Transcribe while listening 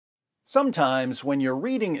Sometimes, when you're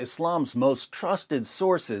reading Islam's most trusted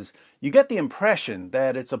sources, you get the impression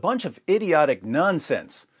that it's a bunch of idiotic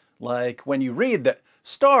nonsense. Like when you read that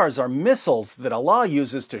stars are missiles that Allah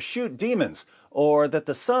uses to shoot demons, or that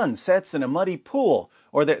the sun sets in a muddy pool,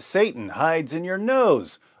 or that Satan hides in your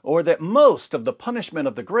nose, or that most of the punishment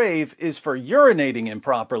of the grave is for urinating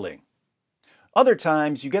improperly. Other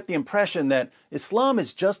times, you get the impression that Islam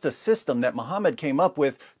is just a system that Muhammad came up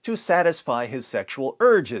with to satisfy his sexual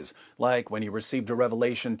urges, like when he received a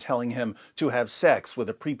revelation telling him to have sex with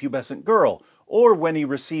a prepubescent girl, or when he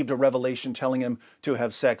received a revelation telling him to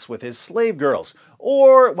have sex with his slave girls,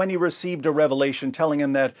 or when he received a revelation telling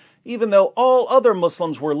him that even though all other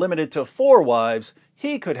Muslims were limited to 4 wives,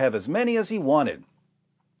 he could have as many as he wanted.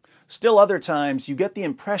 Still other times, you get the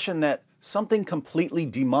impression that something completely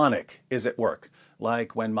demonic is at work,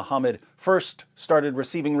 like when Muhammad first started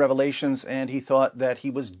receiving revelations and he thought that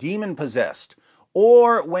he was demon-possessed,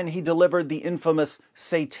 or when he delivered the infamous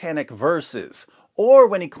satanic verses, or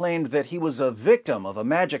when he claimed that he was a victim of a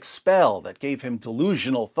magic spell that gave him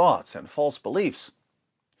delusional thoughts and false beliefs.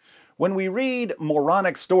 When we read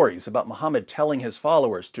moronic stories about Muhammad telling his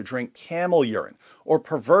followers to drink camel urine, or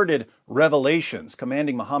perverted revelations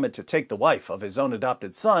commanding Muhammad to take the wife of his own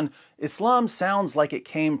adopted son, Islam sounds like it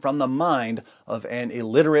came from the mind of an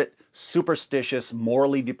illiterate, superstitious,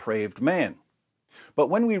 morally depraved man. But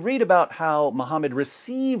when we read about how Muhammad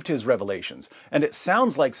received his revelations, and it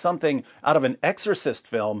sounds like something out of an exorcist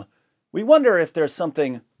film, we wonder if there's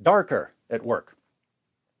something darker at work.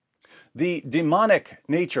 The demonic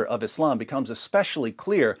nature of Islam becomes especially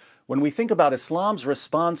clear when we think about Islam's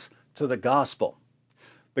response to the gospel.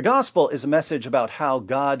 The gospel is a message about how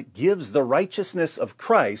God gives the righteousness of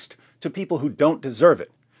Christ to people who don't deserve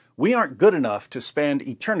it. We aren't good enough to spend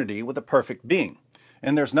eternity with a perfect being,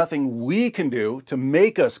 and there's nothing we can do to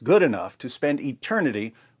make us good enough to spend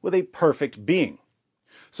eternity with a perfect being.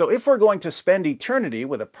 So if we're going to spend eternity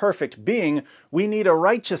with a perfect being, we need a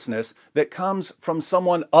righteousness that comes from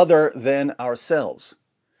someone other than ourselves.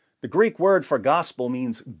 The Greek word for gospel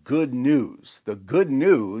means good news. The good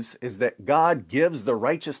news is that God gives the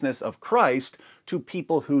righteousness of Christ to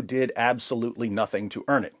people who did absolutely nothing to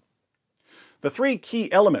earn it. The 3 key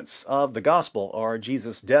elements of the gospel are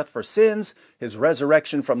Jesus' death for sins, his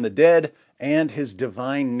resurrection from the dead, and his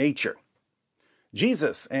divine nature.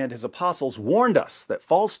 Jesus and his apostles warned us that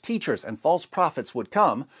false teachers and false prophets would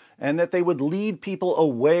come and that they would lead people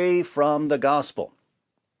away from the gospel.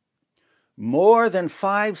 More than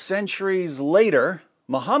 5 centuries later,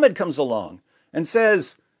 Muhammad comes along and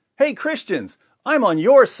says, "Hey Christians, I'm on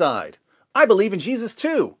your side. I believe in Jesus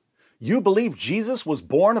too. You believe Jesus was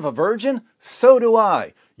born of a virgin? So do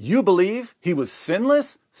I. You believe he was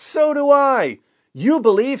sinless? So do I. You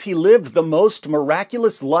believe he lived the most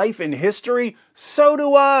miraculous life in history? So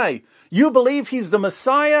do I. You believe he's the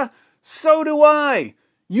Messiah? So do I.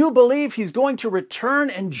 You believe he's going to return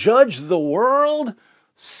and judge the world?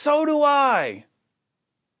 So do I."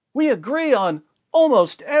 We agree on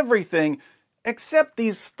almost everything except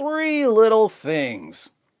these 3 little things.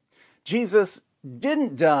 Jesus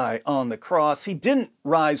didn't die on the cross, he didn't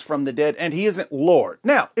rise from the dead, and he isn't Lord.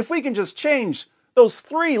 Now, if we can just change those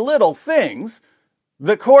 3 little things,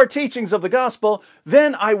 the core teachings of the gospel,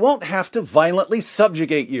 then I won't have to violently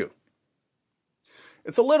subjugate you.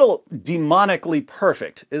 It's a little demonically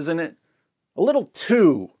perfect, isn't it? A little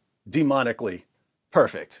too demonically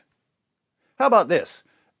perfect. How about this?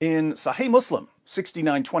 In Sahih Muslim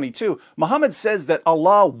 69:22, Muhammad says that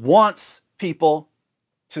Allah wants people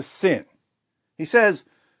to sin. He says,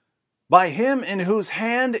 "By him in whose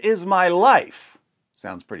hand is my life,"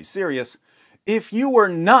 sounds pretty serious, "if you were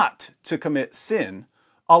not to commit sin,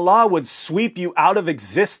 Allah would sweep you out of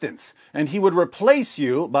existence, and he would replace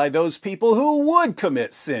you by those people who would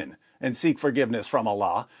commit sin and seek forgiveness from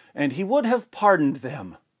Allah, and he would have pardoned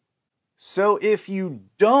them. So if you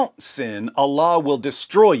don't sin, Allah will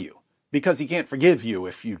destroy you, because he can't forgive you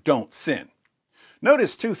if you don't sin."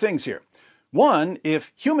 Notice 2 things here. One,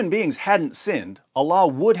 if human beings hadn't sinned, Allah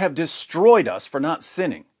would have destroyed us for not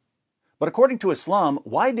sinning. But according to Islam,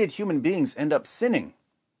 why did human beings end up sinning?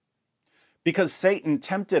 Because Satan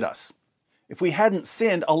tempted us. If we hadn't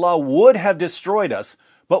sinned, Allah would have destroyed us,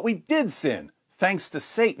 but we did sin, thanks to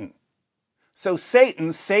Satan. So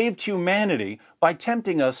Satan saved humanity by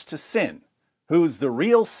tempting us to sin. Who's the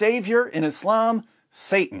real savior in Islam?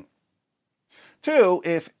 Satan. 2,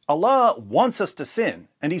 if Allah wants us to sin,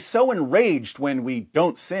 and he's so enraged when we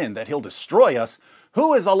don't sin that he'll destroy us,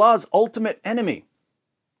 who is Allah's ultimate enemy?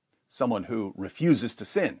 Someone who refuses to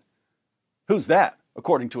sin. Who's that,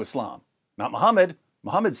 according to Islam? Not Muhammad.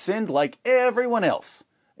 Muhammad sinned like everyone else.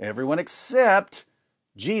 Everyone except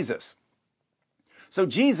Jesus. So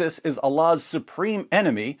Jesus is Allah's supreme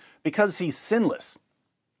enemy because he's sinless.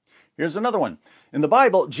 Here's another one. In the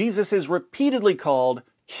Bible, Jesus is repeatedly called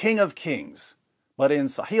King of Kings. But in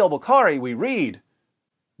Sahih al-Bukhari, we read,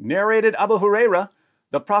 narrated Abu Huraira,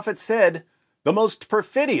 the Prophet said, the most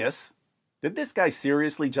perfidious. Did this guy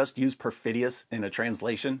seriously just use perfidious in a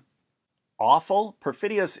translation? Awful?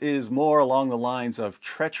 Perfidious is more along the lines of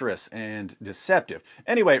treacherous and deceptive.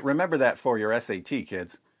 Anyway, remember that for your SAT,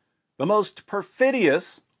 kids. The most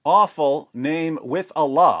perfidious, awful name with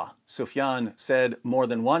Allah, Sufyan said more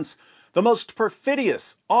than once. The most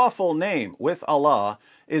perfidious, awful name with Allah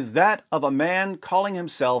is that of a man calling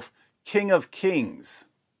himself King of Kings.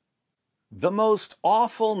 The most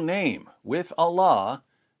awful name with Allah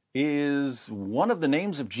is one of the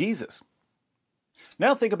names of Jesus.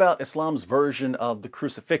 Now think about Islam's version of the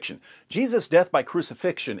crucifixion. Jesus' death by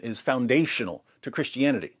crucifixion is foundational to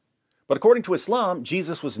Christianity. But according to Islam,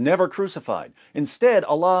 Jesus was never crucified. Instead,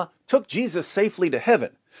 Allah took Jesus safely to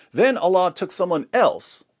heaven. Then Allah took someone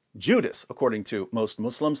else, Judas, according to most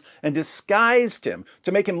Muslims, and disguised him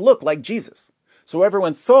to make him look like Jesus. So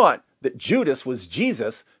everyone thought that Judas was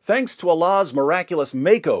Jesus thanks to Allah's miraculous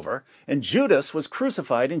makeover, and Judas was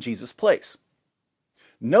crucified in Jesus' place.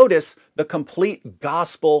 Notice the complete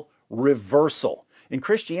gospel reversal. In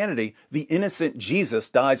Christianity, the innocent Jesus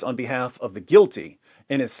dies on behalf of the guilty.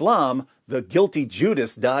 In Islam, the guilty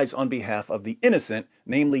Judas dies on behalf of the innocent,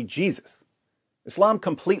 namely Jesus. Islam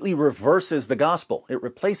completely reverses the gospel. It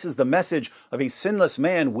replaces the message of a sinless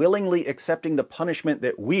man willingly accepting the punishment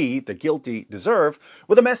that we, the guilty, deserve,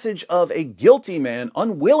 with a message of a guilty man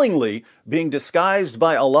unwillingly being disguised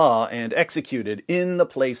by Allah and executed in the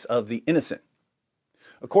place of the innocent.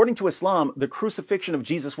 According to Islam, the crucifixion of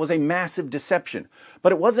Jesus was a massive deception,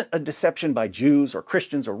 but it wasn't a deception by Jews or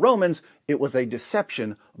Christians or Romans, it was a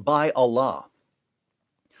deception by Allah.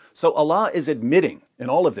 So Allah is admitting in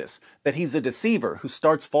all of this that he's a deceiver who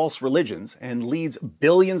starts false religions and leads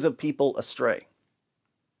billions of people astray.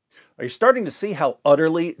 Are you starting to see how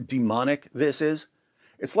utterly demonic this is?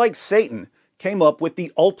 It's like Satan came up with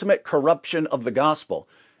the ultimate corruption of the gospel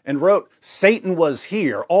and wrote Satan was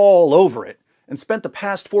here all over it, and spent the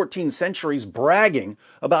past 14 centuries bragging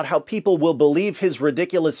about how people will believe his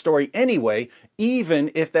ridiculous story anyway, even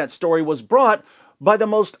if that story was brought by the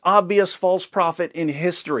most obvious false prophet in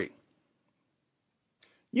history.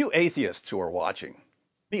 You atheists who are watching,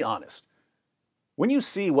 be honest. When you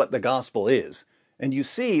see what the gospel is, and you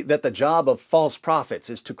see that the job of false prophets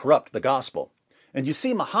is to corrupt the gospel, and you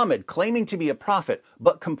see Muhammad claiming to be a prophet,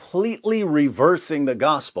 but completely reversing the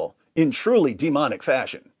gospel in truly demonic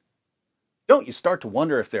fashion, don't you start to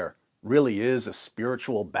wonder if there really is a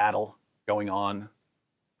spiritual battle going on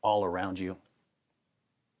all around you?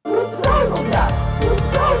 You tried on that. You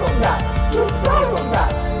tried on that. You tried on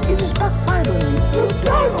that. It just backfired on you. You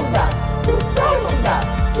tried on that. You tried on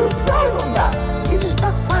that. You tried on that. It just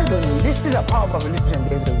backfired on you. This is a part of a religion.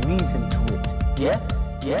 There's a reason to it. Yeah?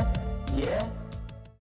 Yeah? Yeah?